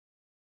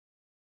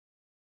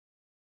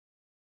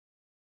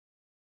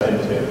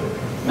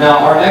Now,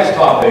 our next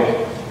topic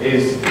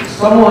is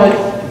somewhat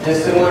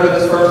dissimilar to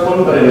this first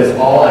one, but it is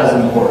all as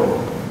important.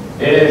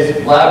 It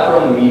is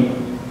lab-grown meat,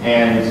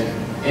 and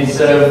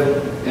instead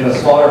of in a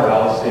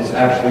slaughterhouse, it's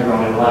actually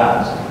grown in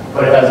labs,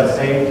 but it has the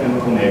same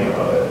chemical makeup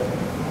of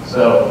it.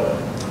 So,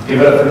 give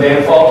it up for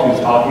Daniel Falk, who's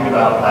talking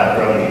about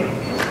lab-grown meat.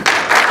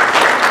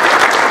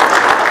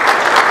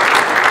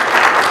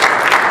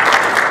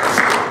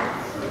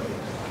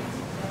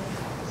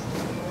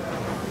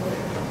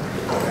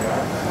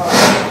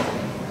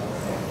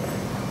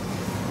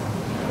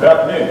 Good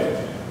afternoon.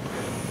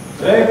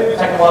 Today,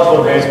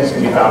 technological advancements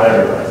can be found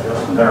everywhere.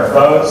 In our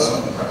phones,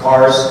 our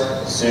cars,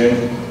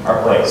 soon,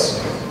 our plates.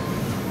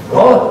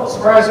 Well,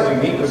 surprisingly,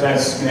 meat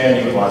presents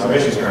humanity with lots of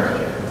issues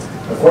currently.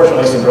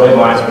 Unfortunately, some brilliant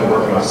minds have been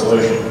working on a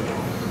solution.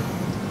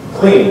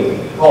 Clean,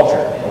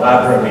 cultured, and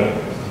lab-grown meat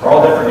are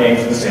all different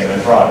names for the same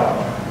end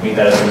product. Meat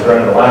that has been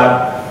grown in the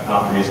lab,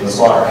 not produced in the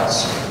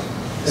slaughterhouse.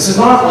 This is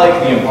not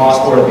like the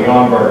Impossible or the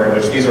Beyond Burger, in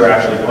which these are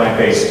actually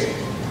plant-based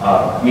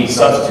meat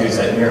substitutes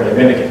that merely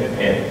mimic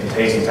the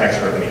taste and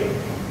texture of meat.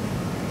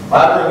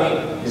 Lab-grown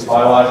meat is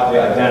biologically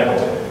identical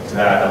to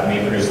that of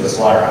meat produced in the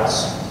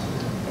slaughterhouse.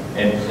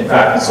 And in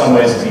fact, in some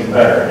ways, it's even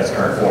better in its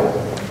current form.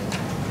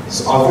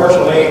 So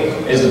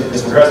unfortunately,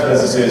 as progressive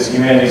as this is,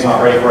 humanity is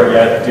not ready for it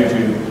yet due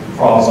to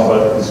problems on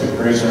both the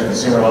producer and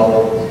consumer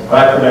level.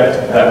 But I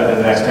predict that within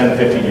the next 10 to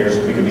 15 years,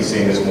 we could be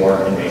seeing this more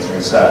in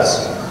mainstream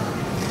status.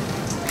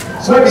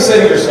 So you might be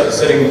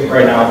sitting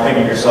right now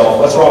thinking to yourself,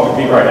 what's wrong with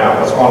meat right now?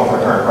 What's wrong with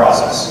our current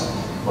process?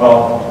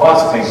 Well,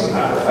 lots of things as a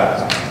matter of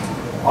fact.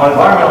 On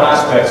environmental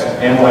aspects,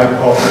 animal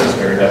agriculture is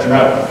very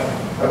detrimental.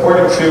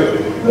 According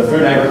to the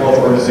Food and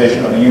Agriculture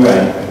Organization of the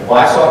UN,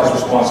 livestock is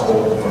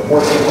responsible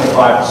for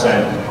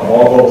 14.5% of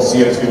all global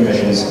CO2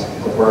 emissions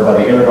reported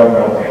by the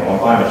Intergovernmental Panel on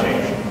Climate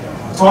Change.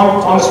 The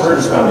Thomas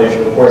Reuters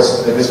Foundation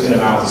reports that this can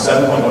amount to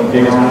 7.1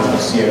 gigatons of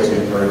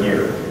CO2 per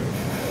year.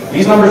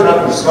 These numbers are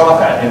nothing to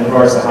scoff at in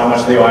regards to how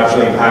much they will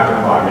actually impact our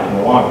environment in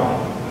the long run.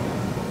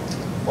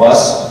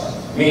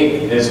 Plus,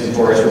 meat is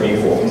notorious for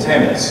being full of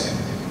contaminants.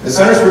 The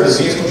Centers for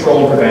Disease Control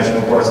and Prevention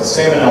reports that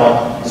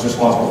salmonella is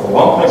responsible for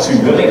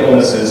 1.2 million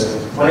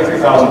illnesses,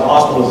 23,000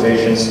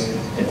 hospitalizations,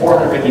 and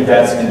 450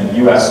 deaths in the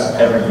U.S.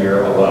 every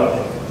year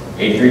alone.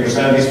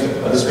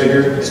 83% of this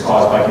figure is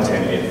caused by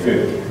contaminated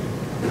food.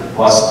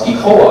 Plus, E.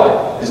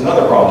 coli is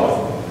another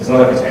problem, is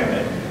another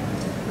contaminant.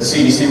 The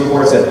CDC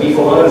reports that beef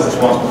alone is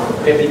responsible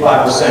for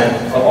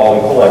 55% of all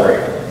E.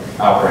 coli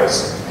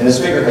outbreaks, and this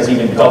figure has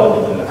even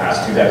doubled within the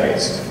past 2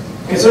 decades.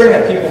 Considering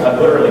that people have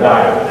literally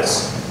died over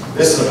this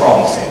is a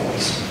problem to say the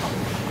least.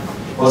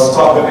 Plus, the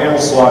topic of animal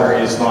slaughter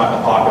is not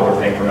a popular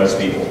thing for most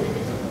people.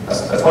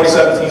 A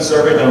 2017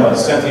 survey done by the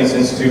Sentience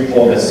Institute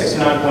polled that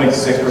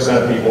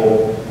 69.6% of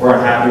people were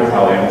unhappy with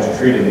how animals are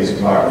treated in these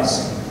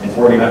environments, and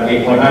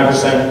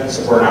 48.9%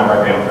 support an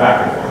outright ban on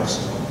factory farms.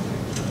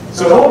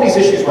 So with all these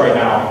issues right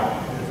now,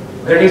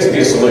 there needs to be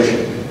a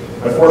solution.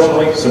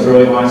 Unfortunately, some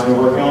brilliant minds will be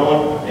working on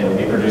one, and it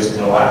will be produced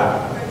in a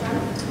lab.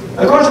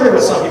 Now, contrary to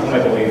what some people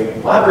might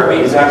believe, lab-grown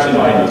meat is actually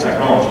not a new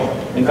technology.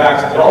 In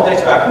fact, it all dates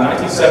back to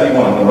 1971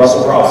 when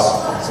Russell Ross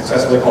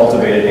successfully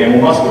cultivated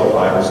animal muscular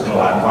fibers in a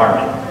lab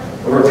environment.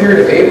 Over a period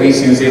of 8 weeks,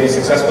 he was able to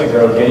successfully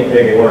grow guinea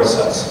pig aorta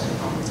cells.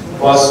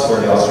 Plus, for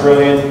the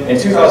Australian, in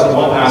 2001,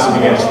 NASA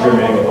began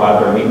experimenting with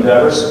lab-grown meat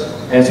endeavors,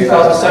 and in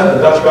 2007,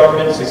 the Dutch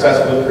government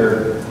successfully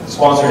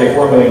sponsored a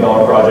 $4 million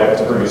project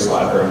to produce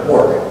lab-grown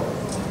pork.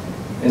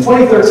 In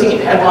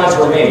 2013, headlines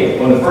were made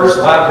when the first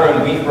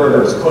lab-grown beef burger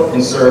was cooked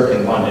and served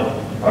in London.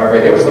 However,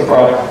 it was the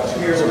product of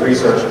 2 years of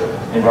research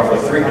and roughly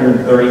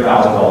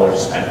 $330,000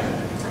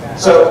 spent.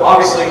 So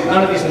obviously,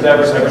 none of these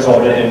endeavors have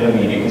resulted in an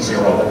immediate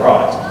consumer of the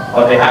product,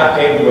 but they have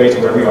paved the way to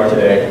where we are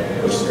today,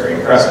 which is very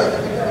impressive.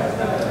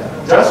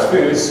 Just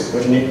Foods,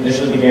 which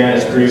initially began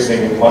as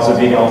producing lots of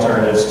vegan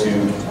alternatives to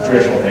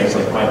traditional things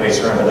like plant-based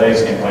scrambled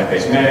eggs and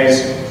plant-based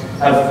mayonnaise,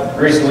 have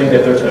recently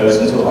dipped their toes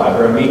into the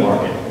lab-grown meat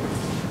market.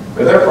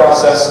 With their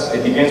process,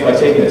 it begins by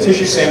taking a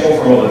tissue sample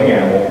from a living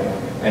animal,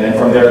 and then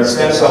from there, the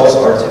stem cells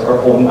are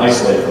pulled and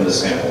isolated from the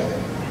sample.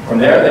 From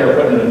there, they are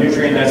put in a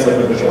nutrient-dense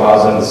liquid which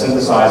allows them to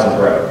synthesize and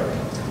grow.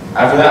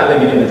 After that,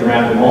 they begin to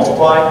dramatically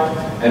multiply,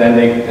 and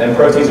then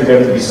proteins are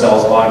given to these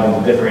cells, allowing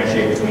them to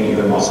differentiate between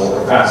either muscle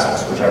or fat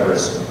cells, whichever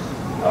is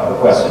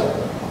requested.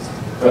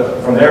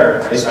 But from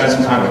there, they spend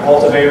some time in a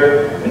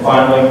cultivator, and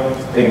finally,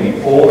 they can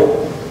be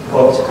pulled,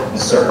 cooked, and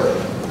served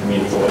to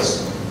meat of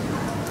choice.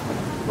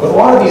 With a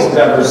lot of these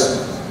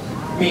endeavors,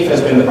 beef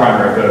has been the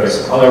primary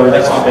focus. However,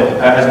 that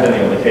hasn't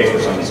been the case for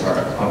some of these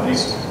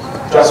companies.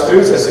 Just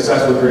Foods has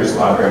successfully produced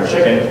lab-grown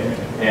chicken,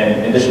 and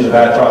in addition to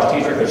that, Josh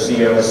Teacher, their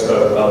CEO,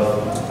 spoke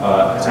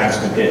of attempts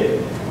to get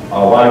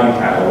Wagyu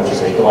cattle, which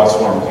is a deluxe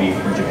form of beef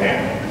from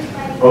Japan.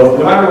 But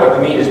no matter what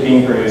the meat is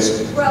being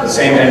produced, the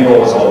same end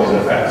goal is always in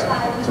effect,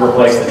 to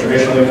replace the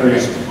traditionally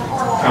produced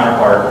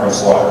counterpart from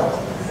slaughter.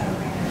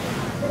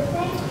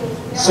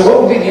 So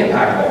what will be the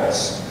impact of all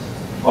this?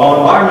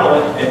 Well,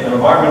 on an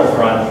environmental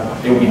front,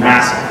 it will be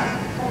massive.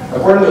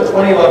 According to a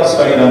 2011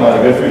 study done by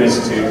the Good Food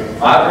Institute,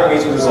 lab-grown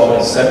meats would result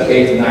in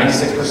 78 to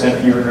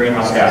 96% fewer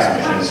greenhouse gas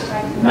emissions,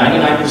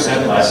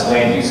 99% less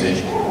land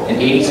usage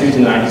and 82 to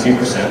 92%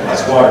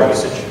 less water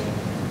usage.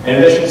 In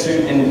addition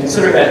to, and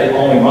considering that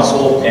only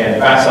muscle and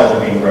fat cells are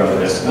being grown to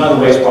this, none of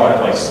the waste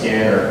product like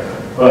skin or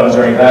bones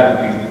or any of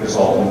that would be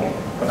result in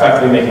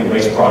effectively making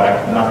waste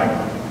product nothing.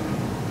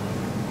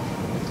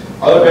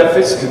 Other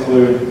benefits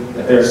include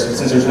that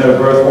since there's no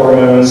growth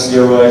hormones,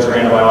 steroids, or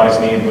antibiotics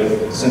needed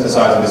with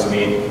synthesizing this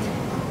meat,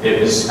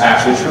 it is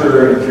actually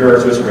truer and purer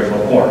to its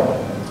original form.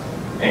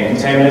 And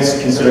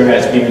contaminants, considering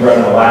that it's being grown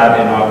in a lab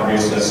and not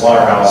produced in a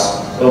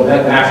slaughterhouse, it'll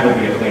naturally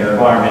be a cleaner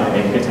environment,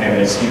 making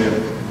contaminants either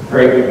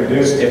greatly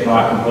reduced, if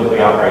not completely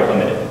outright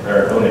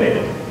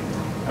eliminated.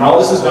 And all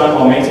this is done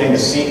while maintaining the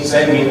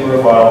same meat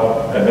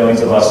profile that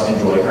millions of us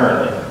enjoy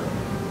currently.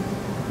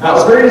 Now,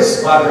 as great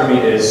as lab-grown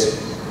meat is,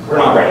 we're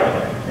not ready.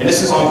 And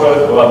this is on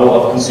both the level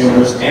of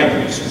consumers and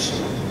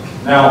producers.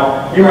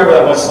 Now, you remember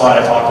that one slide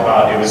I talked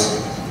about,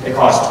 it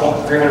cost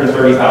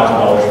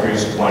 $330,000 to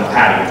produce one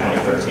patty in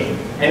 2013.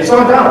 And it's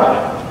gone down a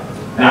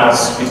lot. Now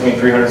it's between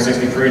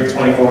 $363 to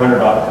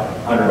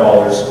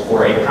 $2,400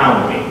 for a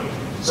pound of meat.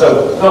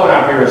 So going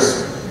out here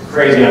is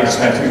crazy enough to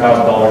spend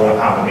 $2,000 on a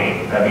pound of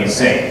meat. That'd be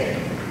insane.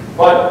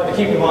 But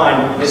keep in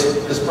mind,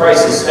 this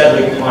price is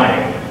steadily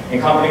declining.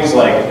 And companies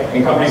like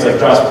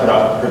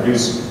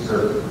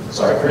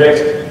Just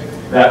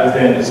predict that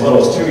within as little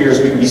as 2 years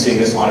we could be seeing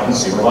this on a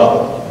consumer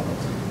level.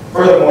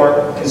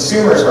 Furthermore,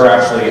 consumers are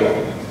actually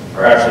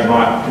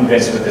not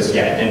convinced with this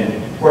yet.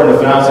 And according to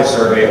the Fanatics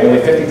survey,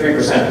 only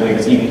 53% believe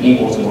it's even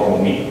equal to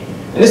normal meat.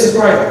 And this is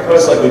probably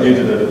most likely due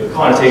to the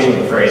connotation of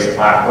the phrase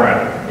lab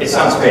grown. It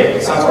sounds fake,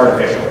 it sounds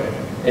artificial.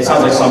 It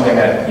sounds like something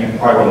that you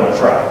probably wouldn't want to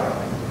try.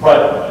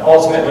 But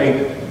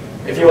ultimately,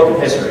 if you look at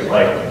history,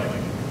 like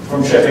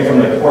from shifting from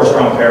the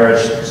horse-drawn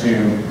carriage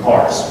to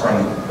cars, from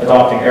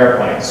adopting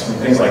airplanes, from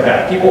things like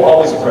that, people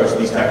always approach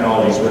these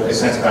technologies with a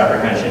sense of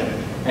apprehension.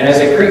 And as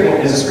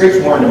this creeps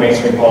more into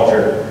mainstream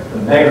culture,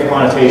 the negative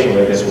connotation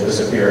with this will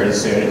disappear, and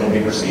soon it will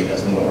be perceived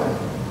as the norm.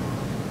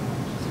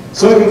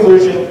 So in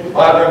conclusion,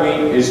 lab-grown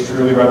meat is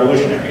truly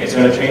revolutionary. It's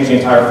going to change the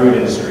entire food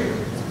industry.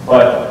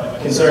 But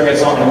considering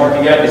it's not on the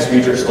market yet, its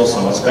future is still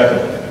somewhat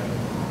speculative.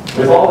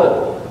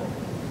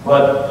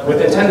 But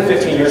within 10 to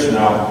 15 years from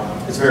now,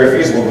 it's very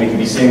feasible we could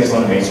be seeing this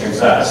on the mainstream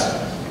status.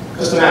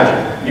 Just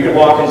imagine, you could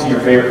walk into your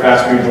favorite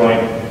fast food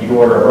joint, you could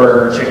order a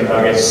burger, chicken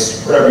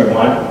nuggets, whatever you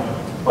want,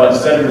 but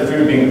instead of your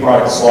food being a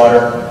product of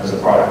slaughter, it's a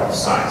product of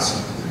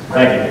science.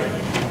 Thank you.